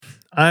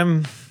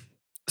I'm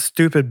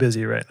stupid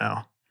busy right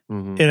now.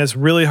 Mm-hmm. And it's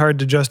really hard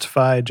to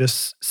justify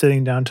just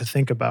sitting down to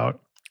think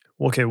about,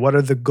 okay, what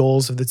are the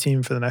goals of the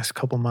team for the next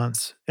couple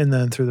months and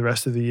then through the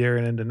rest of the year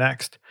and into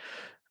next.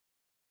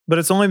 But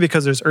it's only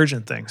because there's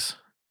urgent things.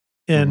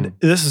 And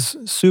this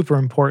is super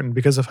important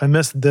because if I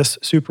miss this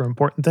super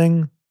important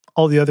thing,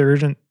 all the other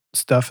urgent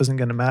stuff isn't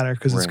going to matter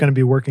because it's Right. going to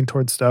be working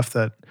towards stuff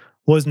that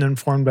wasn't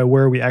informed by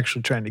where we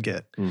actually trying to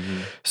get.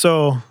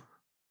 So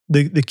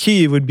the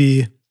key would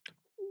be,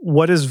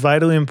 what is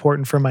vitally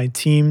important for my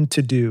team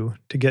to do,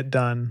 to get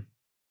done,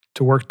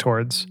 to work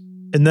towards,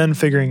 and then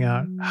figuring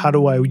out how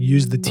do I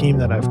use the team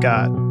that I've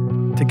got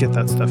to get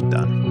that stuff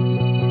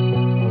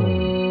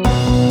done.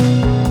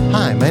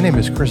 Hi, my name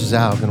is Chris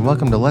Zaug, and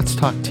welcome to Let's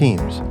Talk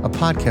Teams, a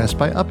podcast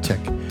by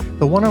Uptick,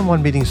 the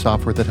one-on-one meeting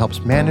software that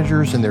helps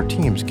managers and their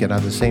teams get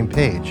on the same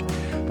page.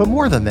 But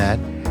more than that,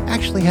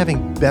 actually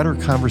having better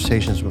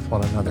conversations with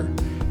one another.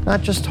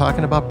 Not just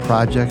talking about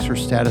projects or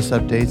status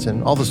updates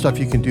and all the stuff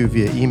you can do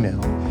via email.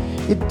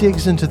 It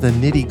digs into the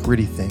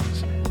nitty-gritty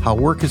things, how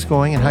work is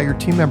going and how your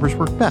team members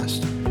work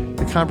best,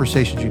 the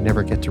conversations you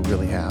never get to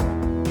really have.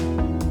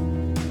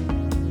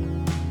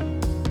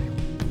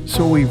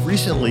 So we've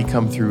recently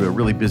come through a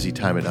really busy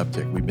time at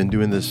Uptick. We've been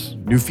doing this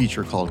new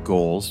feature called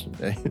Goals.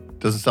 It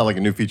doesn't sound like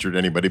a new feature to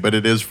anybody, but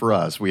it is for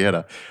us. We had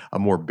a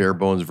more bare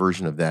bones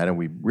version of that, and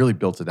we really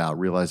built it out,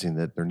 realizing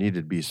that there needed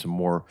to be some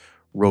more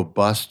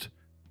robust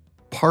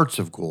parts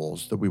of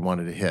goals that we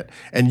wanted to hit.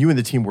 And you and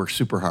the team worked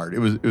super hard. It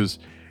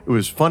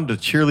was fun to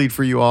cheerlead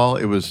for you all.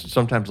 It was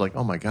sometimes like,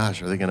 oh my gosh,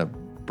 are they going to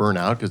burn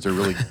out because they're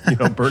really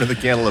burning the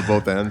candle at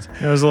both ends?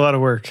 It was a lot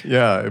of work.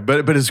 Yeah,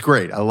 but it's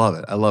great. I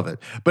love it.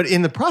 But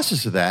in the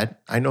process of that,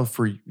 I know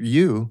for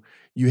you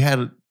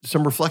had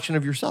some reflection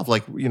of yourself,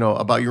 like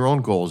about your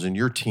own goals and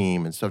your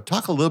team and stuff.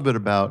 Talk a little bit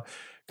about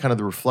kind of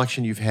the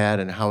reflection you've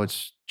had and how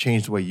it's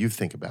changed the way you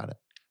think about it.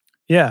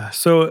 Yeah.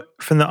 So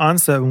from the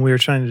onset, when we were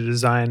trying to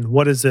design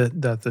what is it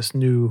that this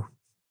new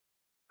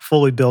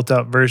fully built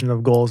out version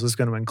of goals is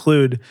going to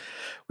include,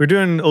 we're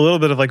doing a little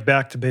bit of like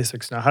back to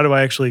basics now. How do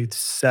I actually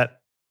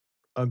set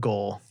a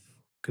goal?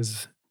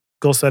 Because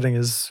goal setting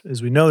is,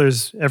 as we know,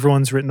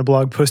 everyone's written a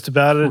blog post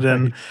about it,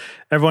 and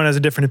everyone has a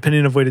different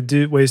opinion of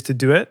ways to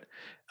do it.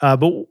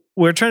 But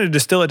we're trying to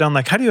distill it down.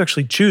 Like, how do you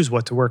actually choose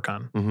what to work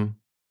on? Mm-hmm.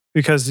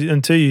 Because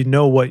until you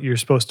know what you're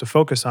supposed to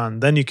focus on,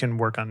 then you can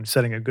work on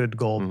setting a good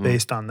goal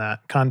based on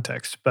that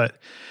context. But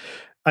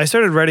I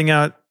started writing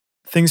out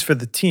things for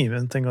the team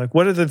and thinking like,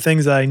 what are the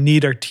things that I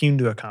need our team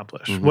to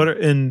accomplish? What are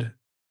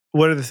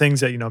the things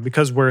that,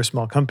 because we're a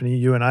small company,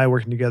 you and I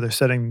working together,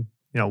 setting,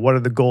 what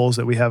are the goals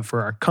that we have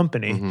for our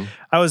company?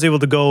 I was able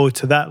to go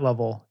to that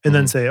level and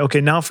then say,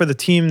 okay, now for the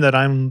teams that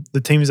I'm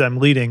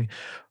leading,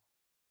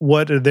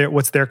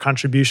 what's their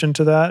contribution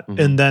to that?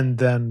 And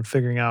then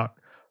figuring out,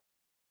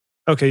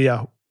 okay,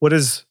 yeah, what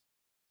is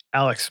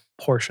Alex's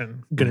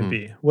portion going to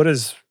be? What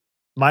is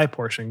my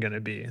portion going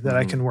to be that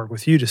I can work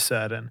with you to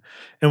set and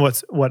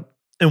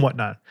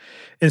whatnot?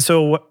 And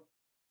so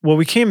what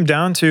we came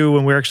down to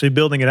when we were actually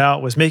building it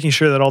out was making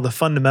sure that all the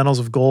fundamentals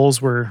of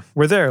goals were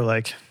there.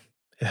 Like,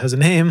 it has a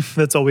name.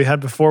 That's all we had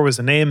before was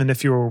a name, and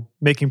if you were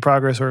making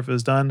progress or if it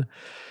was done.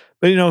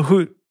 But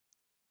who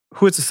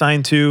it's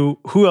assigned to,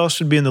 who else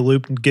should be in the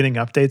loop and getting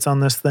updates on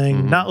this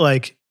thing? Not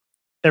like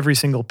every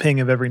single ping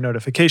of every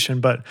notification,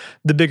 but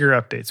the bigger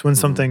updates when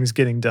something's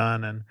getting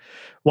done and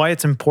why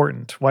it's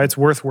important, why it's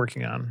worth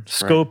working on,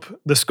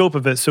 the scope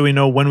of it, so we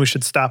know when we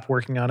should stop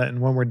working on it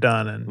and when we're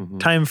done, and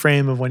time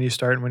frame of when you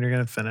start and when you're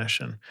going to finish,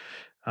 and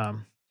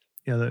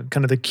the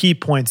kind of the key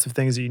points of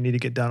things that you need to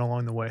get done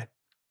along the way.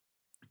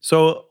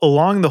 So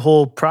along the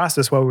whole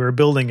process while we were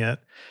building it,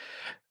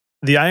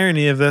 the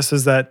irony of this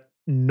is that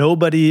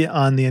nobody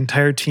on the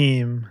entire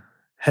team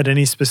had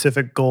any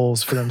specific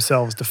goals for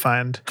themselves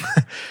defined.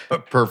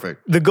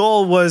 Perfect. The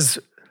goal was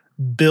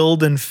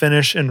build and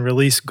finish and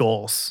release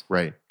goals.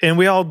 Right. And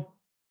we all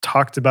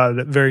talked about it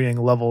at varying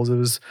levels.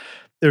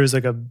 There was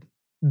like a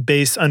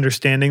base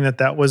understanding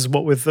that was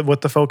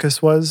what the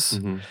focus was.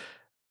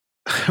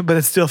 But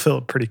it still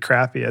felt pretty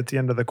crappy at the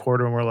end of the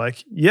quarter when we're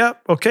like,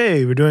 yep,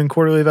 okay, we're doing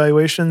quarterly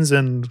evaluations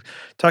and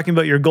talking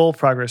about your goal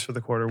progress for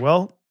the quarter.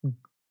 Well,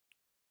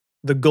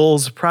 the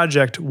goals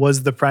project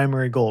was the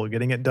primary goal,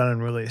 getting it done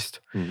and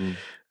released.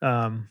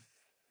 And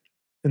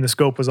the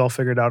scope was all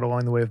figured out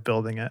along the way of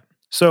building it.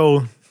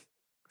 So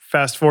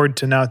fast forward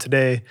to now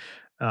today,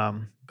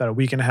 about a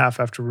week and a half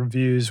after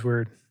reviews,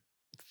 we're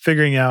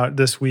figuring out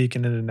this week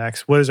and into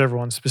next, what is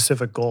everyone's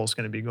specific goals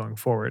going to be going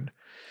forward?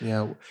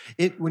 Yeah.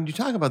 When you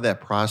talk about that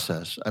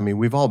process, I mean,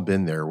 we've all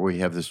been there where we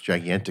have this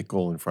gigantic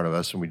goal in front of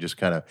us and we just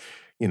kind of,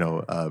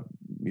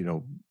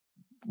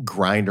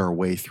 grind our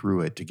way through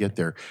it to get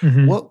there.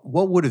 What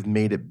would have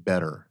made it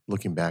better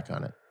looking back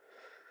on it?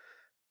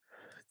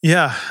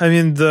 Yeah. I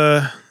mean,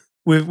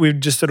 we've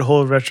just did a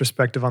whole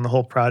retrospective on the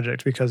whole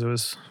project because it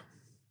was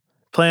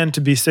planned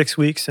to be 6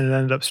 weeks and it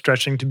ended up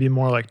stretching to be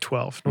more like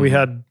 12. We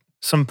had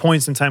some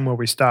points in time where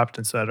we stopped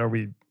and said,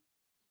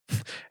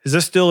 is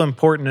this still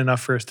important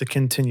enough for us to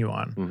continue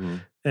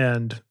on?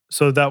 And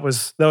so that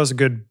was a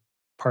good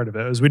part of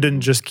it. We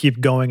didn't just keep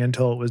going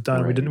until it was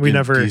done. Right. We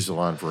never diesel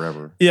on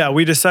forever. Yeah,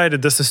 we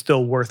decided this is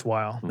still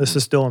worthwhile. Mm-hmm. This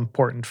is still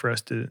important for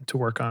us to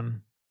work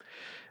on.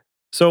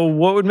 So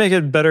what would make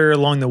it better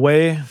along the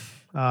way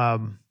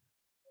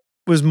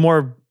was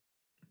more,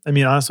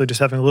 honestly, just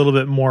having a little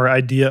bit more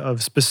idea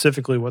of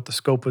specifically what the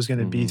scope was going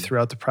to be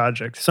throughout the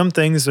project. Some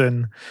things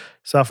in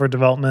software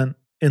development,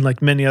 in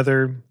like many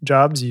other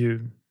jobs,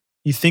 you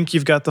think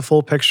you've got the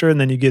full picture,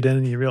 and then you get in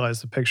and you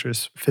realize the picture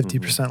is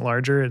 50%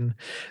 larger. And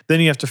then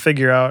you have to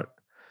figure out,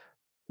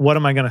 what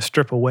am I going to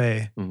strip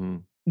away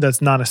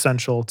that's not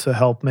essential to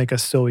help make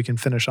us so we can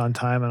finish on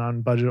time and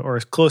on budget, or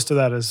as close to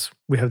that as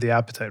we have the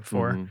appetite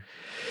for.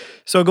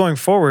 So going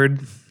forward,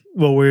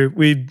 well,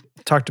 we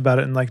talked about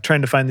it and like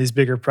trying to find these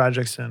bigger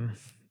projects. And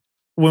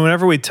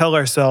whenever we tell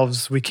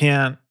ourselves we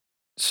can't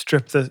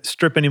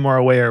strip any more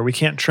away, or we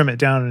can't trim it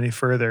down any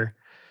further,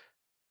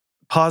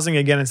 pausing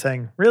again and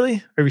saying,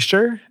 really? Are we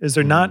sure? Is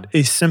there not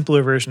a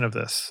simpler version of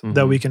this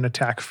that we can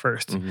attack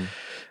first?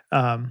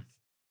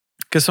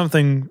 Because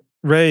something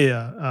Ray,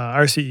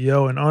 our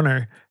CEO and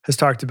owner, has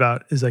talked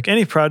about is like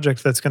any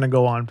project that's going to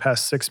go on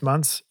past 6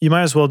 months, you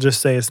might as well just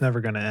say it's never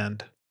going to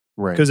end.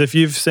 Right. Because if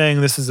you're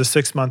saying this is a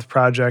 6-month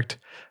project,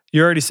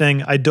 you're already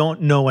saying, I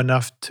don't know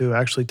enough to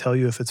actually tell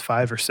you if it's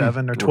 5 or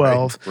 7 or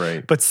 12.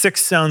 Right. But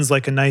 6 sounds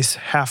like a nice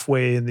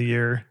halfway in the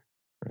year.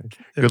 Right.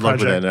 Good luck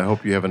with that. And I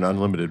hope you have an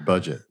unlimited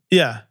budget.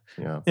 Yeah.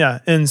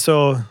 And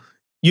so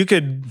you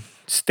could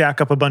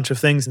stack up a bunch of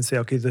things and say,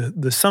 okay,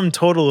 the sum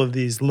total of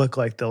these look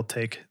like they'll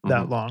take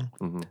that long.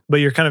 But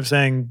you're kind of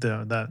saying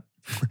that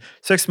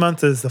 6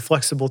 months is the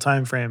flexible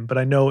time frame, but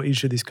I know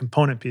each of these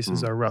component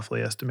pieces are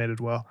roughly estimated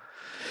well.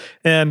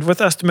 And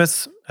with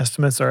estimates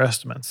are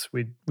estimates.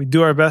 We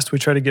do our best. We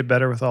try to get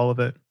better with all of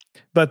it.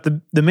 But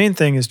the main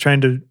thing is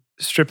trying to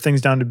strip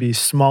things down to be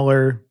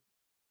smaller,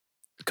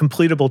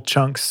 completable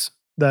chunks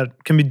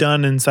that can be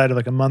done inside of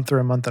like a month or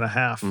a month and a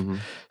half,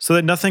 so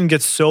that nothing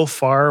gets so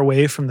far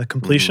away from the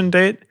completion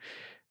date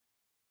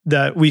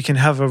that we can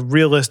have a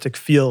realistic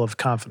feel of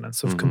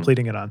confidence of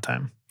completing it on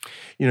time.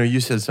 You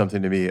said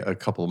something to me a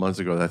couple of months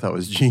ago that I thought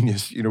was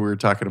genius. We were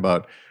talking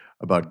about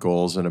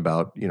goals and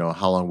about,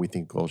 how long we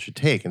think goals should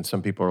take. And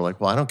some people are like,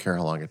 well, I don't care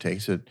how long it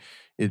takes. It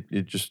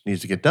just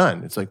needs to get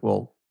done. It's like,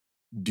 well,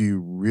 do you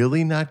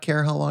really not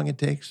care how long it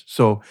takes?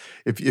 So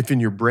if in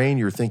your brain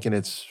you're thinking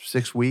it's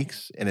 6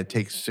 weeks and it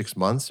takes 6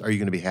 months, are you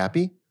going to be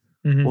happy?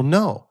 Well,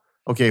 no.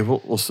 Okay,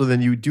 well, so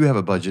then you do have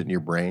a budget in your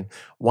brain.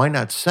 Why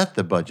not set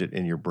the budget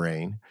in your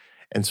brain,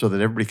 and so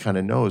that everybody kind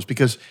of knows?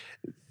 Because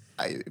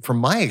from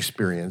my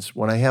experience,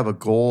 when I have a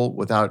goal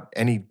without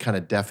any kind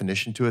of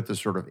definition to it, this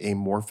sort of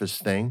amorphous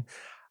thing,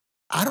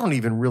 I don't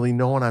even really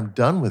know when I'm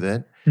done with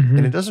it.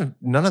 And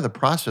none of the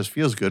process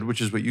feels good,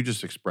 which is what you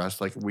just expressed.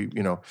 Like we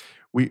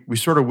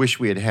sort of wish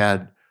we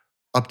had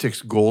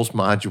Uptick's goals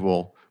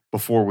module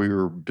before we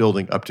were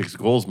building Uptick's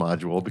goals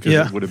module, because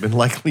it would have been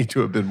likely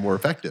to have been more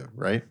effective,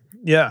 right?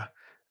 Yeah,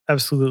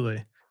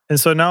 absolutely. And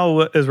so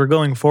now as we're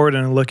going forward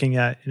and looking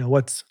at,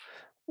 what's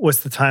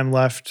the time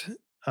left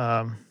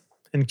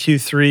in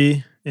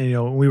Q3,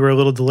 and, we were a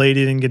little delayed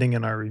in getting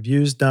our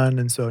reviews done.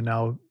 And so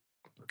now,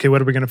 okay,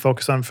 what are we going to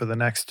focus on for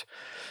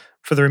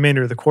the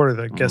remainder of the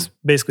quarter? I guess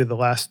basically the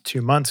last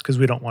 2 months, because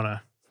we don't want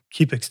to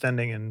keep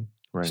extending and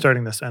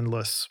starting this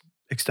endless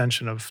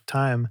extension of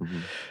time.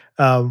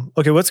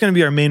 Okay, what's going to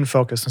be our main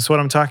focus? And so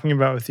what I'm talking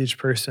about with each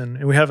person,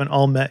 and we haven't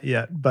all met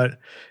yet, but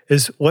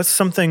is what's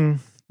something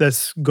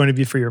that's going to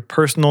be for your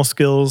personal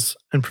skills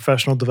and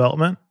professional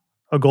development,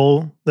 a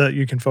goal that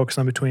you can focus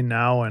on between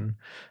now and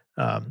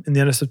in the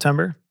end of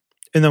September?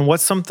 And then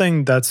what's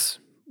something that's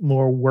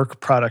more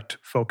work product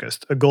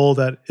focused, a goal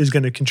that is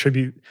going to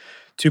contribute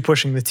to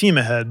pushing the team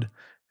ahead.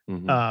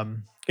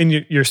 And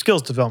your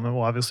skills development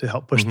will obviously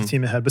help push the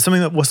team ahead, but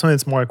something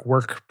that's more like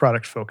work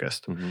product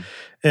focused.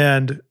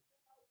 And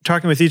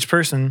talking with each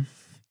person,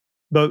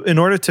 but in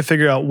order to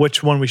figure out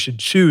which one we should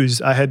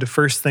choose, I had to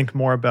first think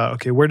more about,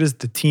 okay, where does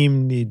the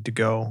team need to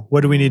go?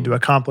 What do we need to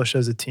accomplish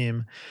as a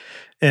team?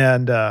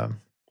 And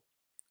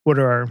what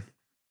are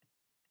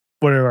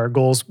our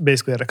goals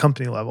basically at a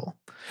company level?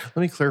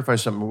 Let me clarify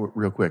something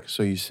real quick.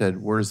 So you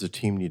said, where does the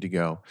team need to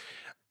go?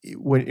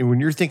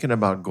 When you're thinking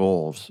about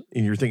goals,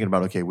 and you're thinking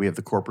about, okay, we have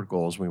the corporate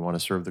goals, we want to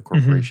serve the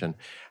corporation.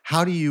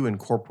 How do you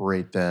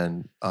incorporate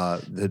then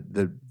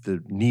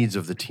the needs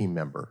of the team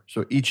member?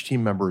 So each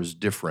team member is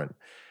different,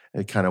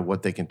 and kind of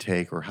what they can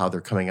take, or how they're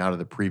coming out of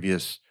the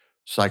previous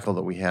cycle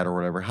that we had, or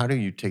whatever. How do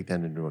you take that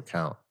into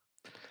account?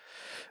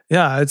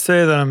 Yeah, I'd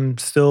say that I'm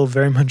still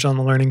very much on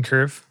the learning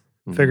curve,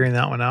 figuring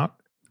that one out.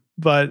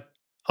 But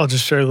I'll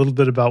just share a little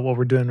bit about what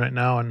we're doing right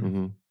now.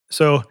 And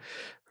so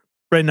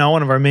right now,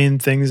 one of our main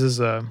things is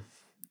at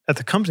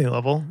the company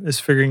level is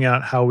figuring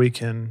out how we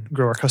can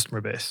grow our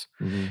customer base.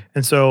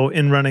 And so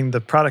in running the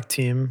product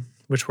team,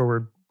 where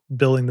we're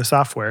building the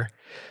software,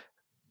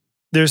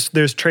 there's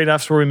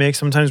trade-offs where we make.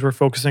 Sometimes we're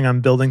focusing on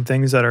building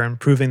things that are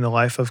improving the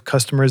life of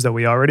customers that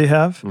we already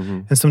have.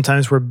 And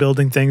sometimes we're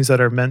building things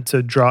that are meant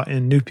to draw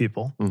in new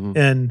people.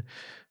 And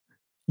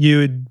you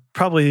would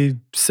probably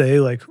say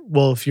like,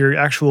 well, if your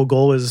actual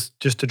goal is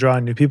just to draw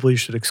in new people, you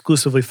should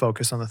exclusively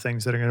focus on the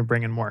things that are going to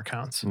bring in more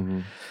accounts. Mm-hmm.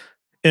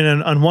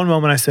 And on one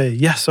moment I say,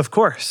 yes, of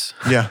course.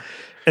 Yeah.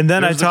 And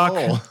then There's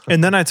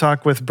I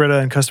talk with Britta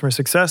in customer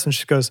success, and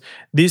she goes,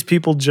 these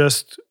people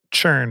just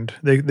churned.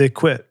 They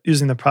quit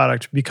using the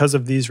product because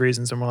of these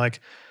reasons. And we're like,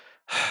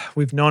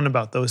 we've known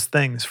about those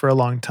things for a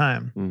long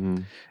time. Mm-hmm.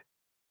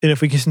 And if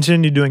we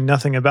continue doing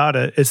nothing about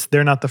it,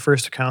 they're not the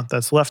first account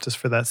that's left us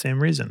for that same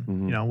reason.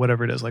 Mm-hmm.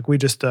 Whatever it is. Like we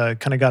just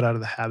kind of got out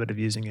of the habit of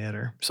using it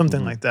or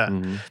something Mm-hmm. like that.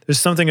 Mm-hmm. There's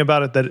something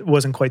about it that it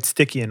wasn't quite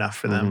sticky enough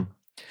for them. Mm-hmm.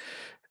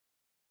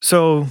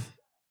 So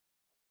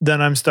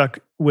then I'm stuck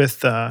with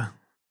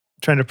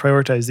trying to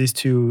prioritize these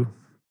two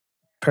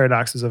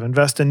paradoxes of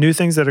invest in new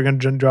things that are going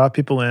to draw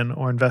people in,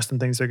 or invest in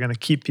things that are going to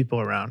keep people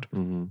around.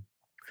 Mm-hmm.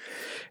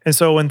 And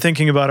so when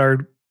thinking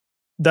about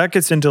that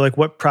gets into like,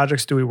 what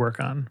projects do we work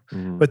on?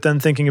 Mm-hmm. But then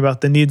thinking about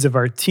the needs of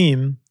our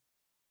team,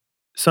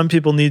 some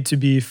people need to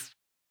be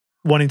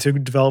wanting to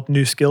develop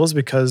new skills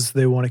because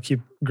they want to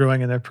keep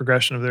growing in their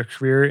progression of their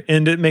career.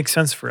 And it makes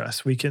sense for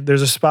us.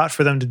 There's a spot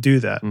for them to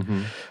do that.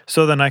 Mm-hmm.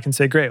 So then I can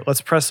say, great,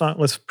 let's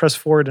press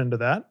forward into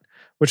that,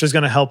 which is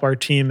going to help our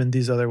team in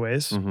these other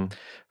ways. Mm-hmm.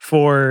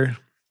 For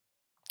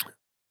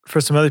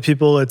some other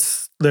people,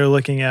 they're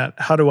looking at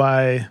how do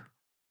I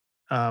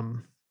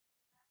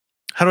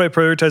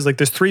prioritize? Like,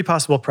 there's 3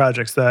 possible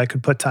projects that I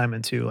could put time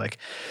into. Like,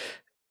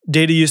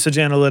 data usage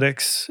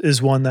analytics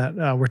is one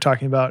that we're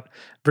talking about,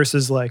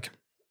 versus like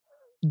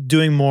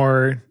doing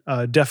more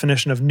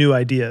definition of new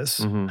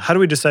ideas. Mm-hmm. How do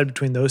we decide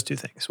between those 2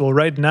 things? Well,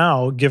 right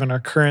now, given our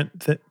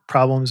current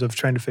problems of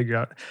trying to figure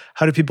out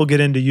how do people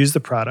get in to use the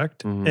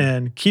product Mm-hmm.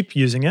 and keep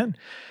using it,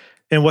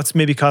 and what's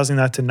maybe causing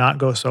that to not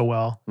go so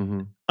well,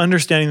 Mm-hmm.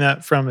 understanding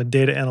that from a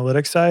data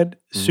analytics side,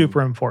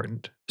 super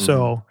important. Mm-hmm.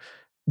 So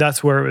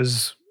that's where it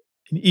was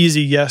an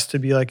easy yes to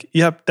be like,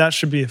 yep, that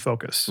should be a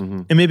focus.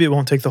 Mm-hmm. And maybe it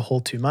won't take the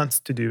whole 2 months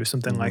to do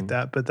something Mm-hmm. like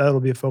that, but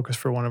that'll be a focus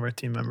for one of our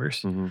team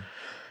members. Mm-hmm.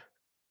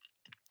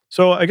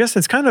 So I guess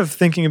it's kind of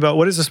thinking about,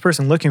 what is this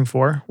person looking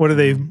for? What do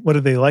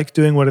they like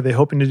doing? What are they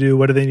hoping to do?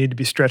 What do they need to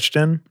be stretched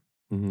in?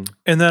 Mm-hmm.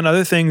 And then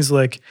other things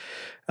like,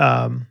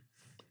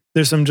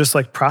 there's some just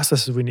like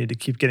processes we need to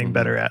keep getting Mm-hmm.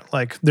 better at.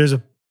 Like there's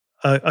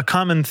a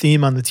common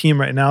theme on the team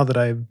right now that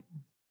I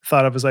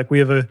thought of, is like, we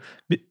have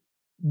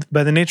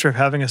by the nature of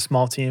having a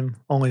small team,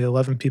 only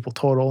 11 people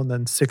total, and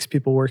then 6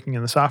 people working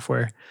in the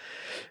software,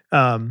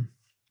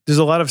 there's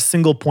a lot of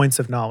single points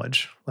of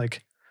knowledge.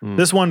 Like,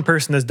 this one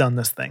person has done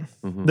this thing.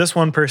 Mm-hmm. This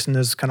one person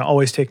is kind of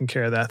always taking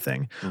care of that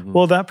thing. Mm-hmm.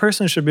 Well, that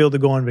person should be able to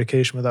go on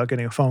vacation without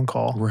getting a phone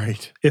call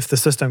Right. if the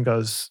system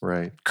goes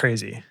Right.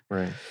 crazy.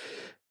 Right.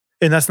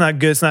 And that's not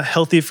good. It's not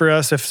healthy for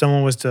us if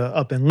someone was to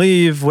up and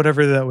leave,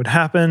 whatever that would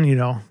happen.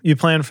 You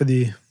plan for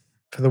the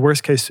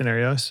worst case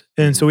scenarios.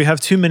 And so we have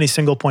too many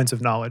single points of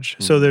knowledge.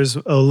 So there's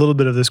a little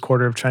bit of this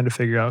quarter of trying to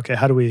figure out, okay,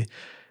 how do we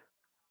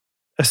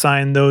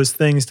assign those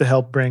things to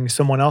help bring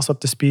someone else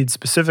up to speed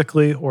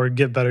specifically, or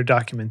get better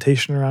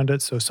documentation around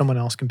it so someone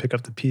else can pick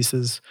up the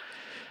pieces.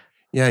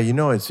 Yeah,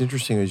 it's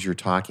interesting as you're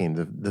talking,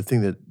 the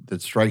thing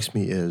that strikes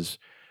me is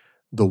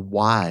the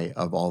why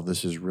of all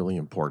this is really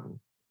important.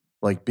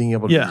 Like being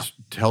able to just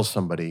tell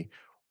somebody,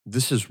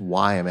 this is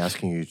why I'm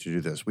asking you to do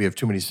this. We have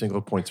too many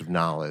single points of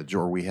knowledge,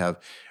 or we have,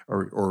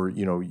 or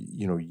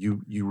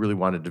you really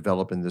want to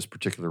develop in this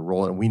particular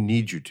role, and we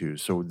need you to.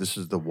 So this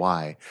is the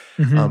why.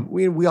 Mm-hmm.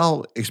 We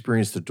all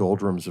experience the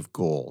doldrums of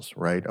goals,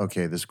 right?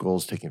 Okay, this goal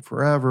is taking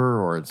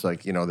forever, or it's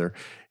like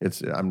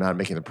I'm not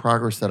making the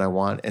progress that I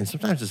want. And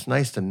sometimes it's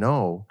nice to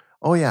know,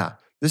 oh yeah,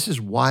 this is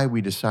why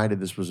we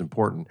decided this was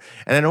important.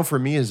 And I know for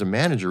me as a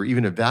manager,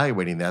 even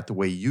evaluating that the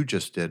way you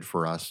just did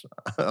for us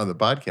on the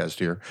podcast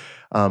here,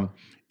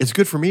 it's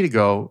good for me to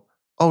go,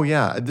 oh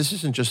yeah, this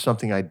isn't just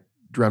something I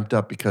dreamt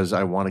up because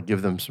I want to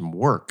give them some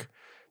work.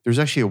 There's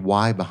actually a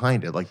why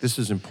behind it. Like, this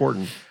is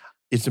important.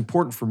 It's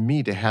important for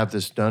me to have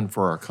this done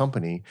for our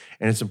company,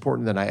 and it's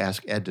important that I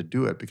ask Ed to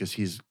do it because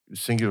he's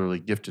singularly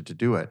gifted to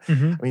do it.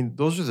 Mm-hmm. I mean,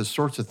 those are the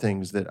sorts of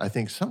things that I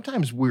think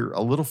sometimes we're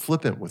a little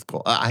flippant with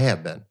goals. I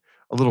have been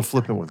a little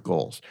flippant with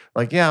goals.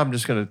 Like, yeah, I'm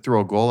just going to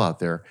throw a goal out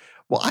there.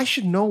 Well, I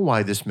should know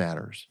why this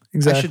matters.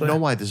 Exactly. I should know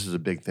why this is a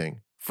big thing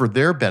for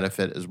their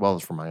benefit as well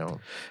as for my own.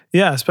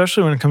 Yeah,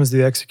 especially when it comes to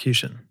the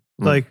execution.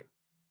 Like,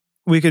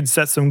 we could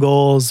set some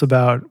goals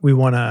about, we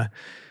want to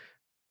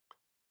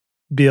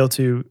be able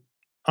to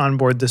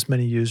onboard this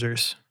many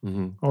users,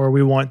 or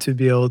we want to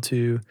be able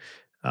to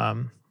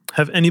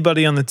have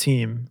anybody on the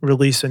team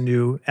release a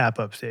new app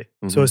update.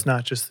 So it's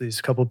not just these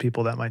couple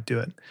people that might do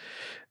it.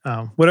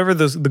 Whatever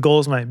the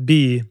goals might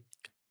be,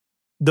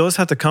 those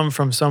have to come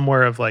from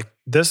somewhere of like,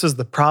 this is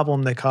the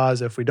problem they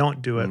cause if we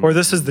don't do it, or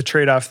this is the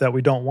trade-off that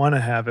we don't want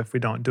to have if we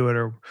don't do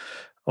it,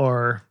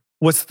 or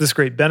what's this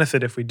great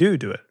benefit if we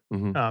do it.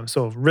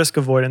 So risk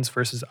avoidance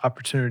versus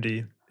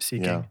opportunity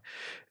seeking. Yeah.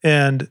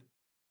 And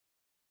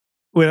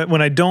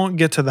when I don't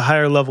get to the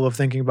higher level of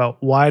thinking about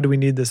why do we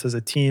need this as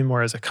a team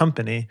or as a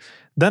company,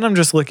 then I'm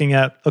just looking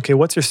at, okay,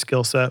 what's your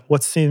skill set?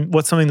 What's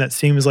something that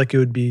seems like it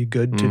would be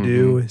good to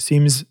do,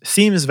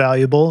 seems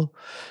valuable,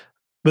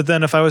 But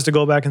then if I was to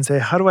go back and say,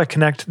 how do I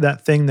connect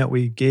that thing that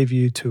we gave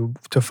you to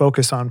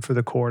focus on for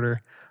the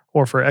quarter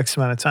or for X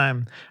amount of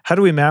time? How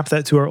do we map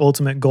that to our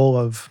ultimate goal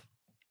of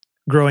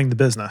growing the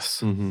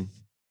business and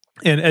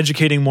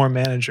educating more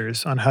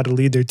managers on how to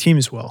lead their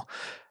teams well?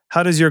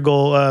 How does your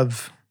goal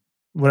of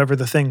whatever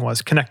the thing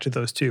was connect to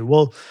those two?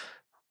 Well,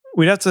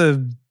 we'd have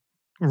to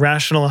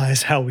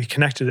rationalize how we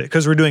connected it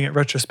because we're doing it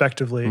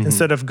retrospectively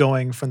instead of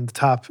going from the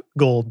top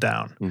goal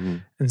down.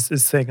 And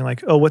it's saying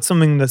like, oh, what's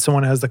something that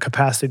someone has the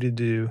capacity to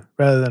do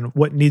rather than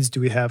what needs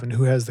do we have and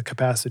who has the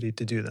capacity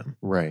to do them?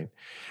 Right.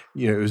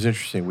 It was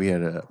interesting. We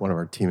had one of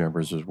our team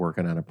members was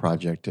working on a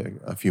project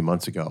a few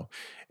months ago,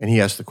 and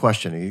he asked the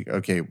question,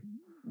 okay,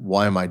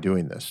 why am I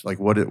doing this? Like,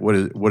 what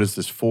is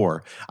this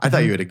for? I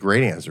thought you had a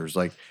great answer. It's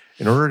like,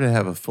 in order to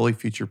have a fully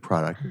featured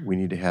product, we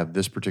need to have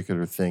this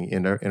particular thing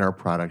in our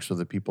product so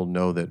that people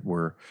know that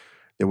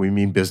we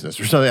mean business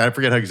or something. I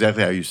forget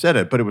exactly how you said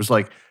it, but it was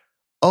like,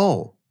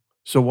 oh,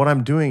 so what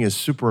I'm doing is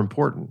super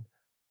important.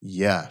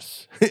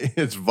 Yes,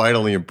 it's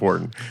vitally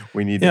important.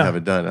 We need to have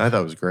it done. I thought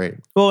it was great.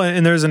 Well,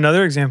 and there's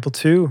another example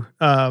too,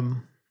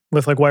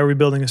 with like, why are we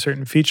building a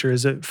certain feature?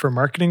 Is it for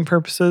marketing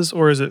purposes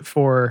or is it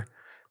for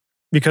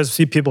because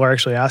people are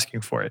actually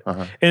asking for it?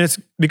 And it's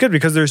good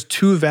because there's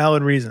two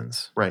valid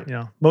reasons. Right.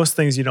 Most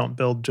things you don't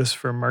build just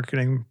for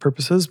marketing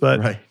purposes,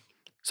 but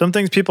some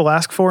things people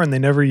ask for and they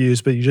never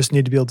use, but you just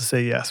need to be able to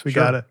say, yes, we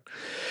got it.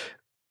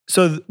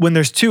 So when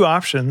there's two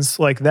options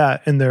like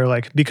that, and they're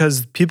like,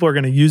 because people are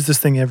going to use this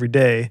thing every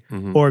day,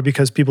 or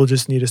because people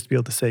just need us to be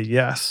able to say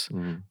yes,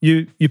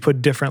 you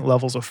put different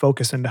levels of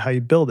focus into how you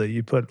build it.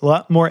 You put a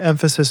lot more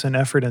emphasis and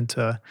effort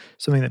into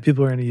something that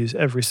people are going to use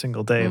every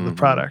single day of the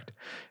product.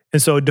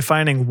 And so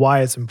defining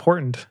why it's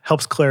important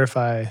helps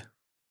clarify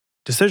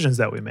decisions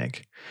that we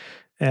make.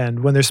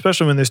 And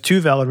especially when there's two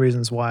valid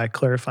reasons why,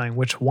 clarifying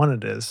which one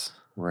it is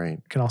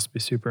can also be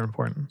super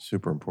important.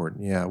 Super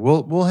important, yeah.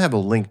 We'll have a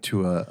link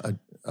to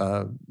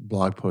a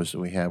blog post that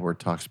we have where it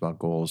talks about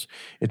goals.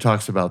 It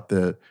talks about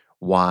the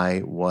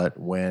why, what,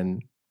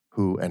 when,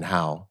 who, and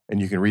how.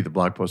 And you can read the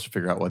blog post to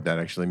figure out what that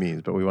actually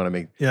means. But we want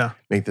to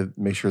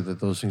make sure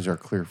that those things are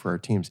clear for our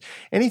teams.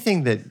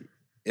 Anything that,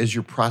 as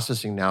you're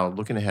processing now,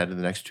 looking ahead to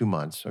the next 2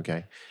 months,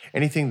 okay,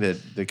 anything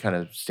that kind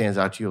of stands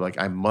out to you, like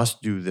I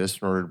must do this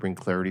in order to bring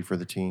clarity for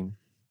the team?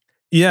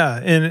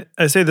 Yeah, and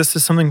I say this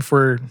is something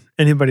for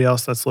anybody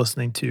else that's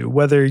listening to,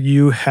 whether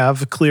you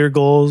have clear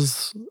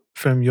goals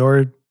from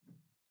your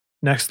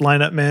next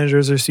lineup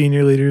managers or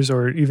senior leaders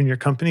or even your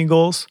company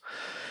goals,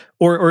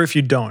 or if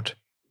you don't.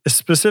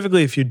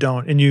 Specifically if you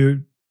don't and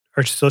you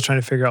are still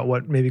trying to figure out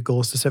what maybe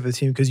goals to set for the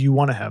team because you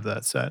want to have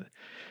that set.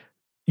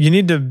 You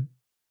need to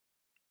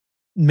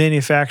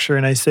manufacture,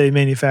 and I say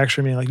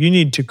manufacture meaning like you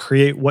need to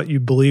create what you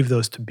believe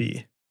those to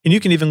be. And you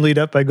can even lead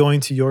up by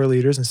going to your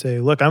leaders and say,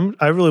 look,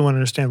 I really want to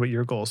understand what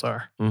your goals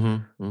are.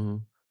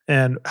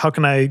 And how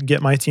can I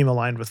get my team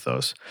aligned with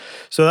those?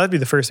 So that'd be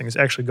the first thing is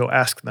actually go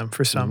ask them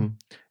for some.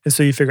 And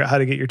so you figure out how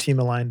to get your team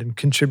aligned and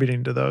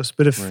contributing to those.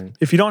 But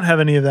if you don't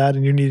have any of that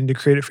and you're needing to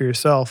create it for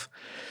yourself,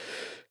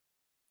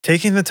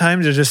 taking the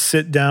time to just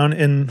sit down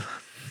and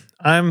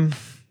I'm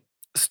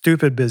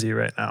stupid busy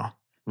right now.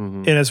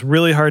 And it's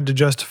really hard to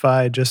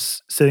justify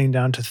just sitting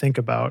down to think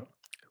about,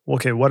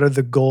 okay, what are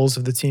the goals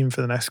of the team for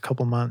the next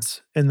couple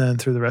months and then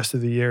through the rest of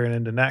the year and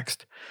into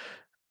next?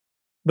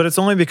 But it's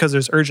only because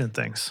there's urgent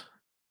things.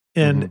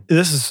 And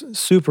this is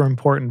super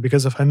important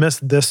because if I miss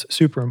this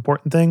super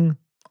important thing,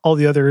 all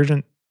the other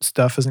urgent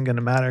stuff isn't going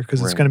to matter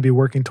because it's going to be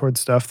working towards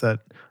stuff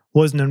that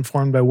wasn't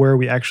informed by where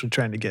we actually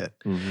trying to get.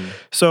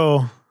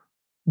 So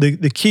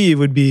the key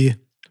would be,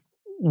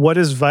 what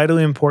is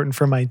vitally important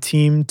for my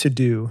team to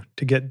do,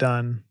 to get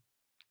done,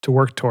 to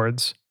work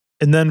towards,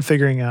 and then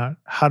figuring out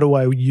how do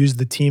I use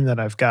the team that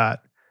I've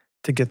got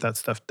to get that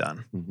stuff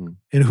done.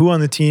 And who on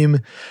the team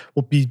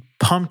will be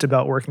pumped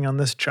about working on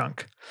this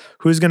chunk?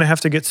 Who's going to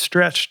have to get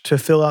stretched to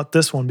fill out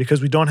this one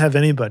because we don't have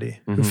anybody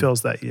who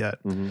fills that yet?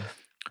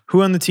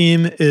 Who on the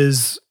team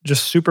is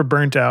just super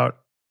burnt out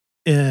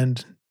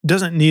and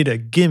doesn't need a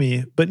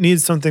gimme, but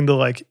needs something to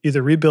like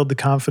either rebuild the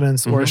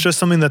confidence or it's just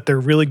something that they're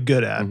really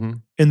good at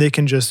and they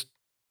can just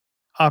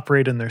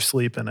operate in their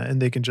sleep in it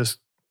and they can just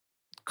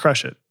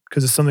crush it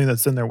because it's something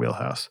that's in their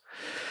wheelhouse.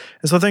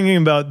 And so thinking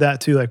about that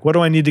too, like what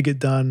do I need to get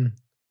done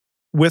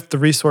with the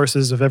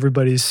resources of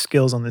everybody's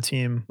skills on the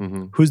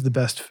team? Who's the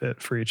best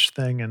fit for each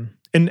thing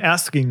and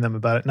asking them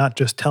about it, not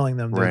just telling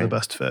them they're the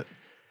best fit.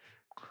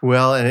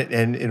 Well,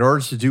 and in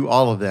order to do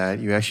all of that,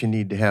 you actually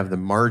need to have the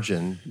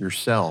margin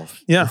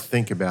yourself to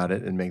think about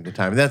it and make the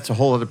time. And that's a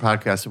whole other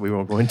podcast that we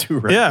won't go into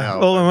now. Yeah.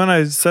 Well, and when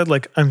I said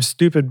like, I'm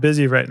stupid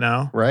busy right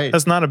now,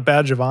 that's not a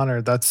badge of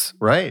honor. That's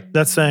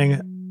That's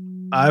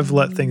saying I've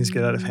let things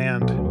get out of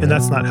hand and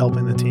that's not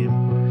helping the team.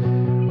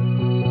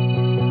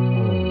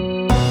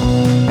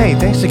 Hey,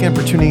 thanks again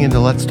for tuning into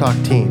Let's Talk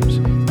Teams.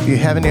 If you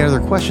have any other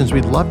questions,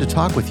 we'd love to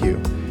talk with you.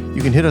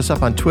 You can hit us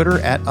up on Twitter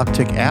at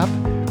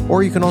UptickApp.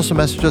 Or you can also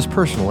message us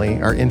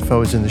personally. Our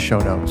info is in the show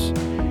notes.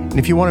 And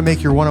if you want to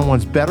make your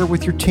one-on-ones better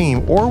with your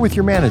team or with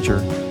your manager,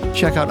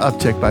 check out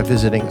Uptick by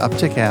visiting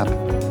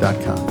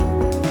uptickapp.com.